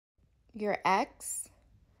Your ex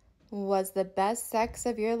was the best sex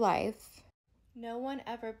of your life. No one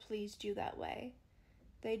ever pleased you that way.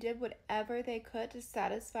 They did whatever they could to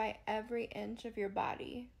satisfy every inch of your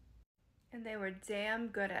body. And they were damn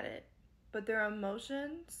good at it. But their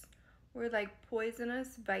emotions were like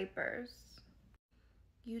poisonous vipers.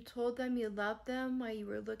 You told them you loved them while you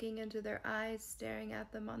were looking into their eyes, staring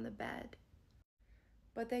at them on the bed.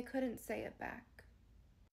 But they couldn't say it back.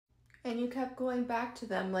 And you kept going back to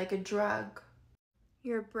them like a drug.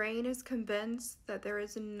 Your brain is convinced that there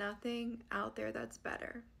is nothing out there that's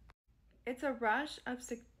better. It's a rush of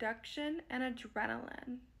seduction and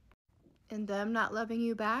adrenaline. And them not loving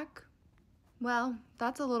you back? Well,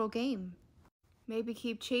 that's a little game. Maybe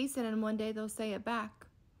keep chasing and one day they'll say it back.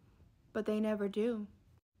 But they never do.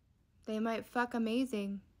 They might fuck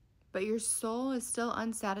amazing, but your soul is still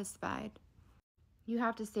unsatisfied. You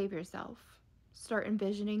have to save yourself. Start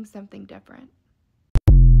envisioning something different.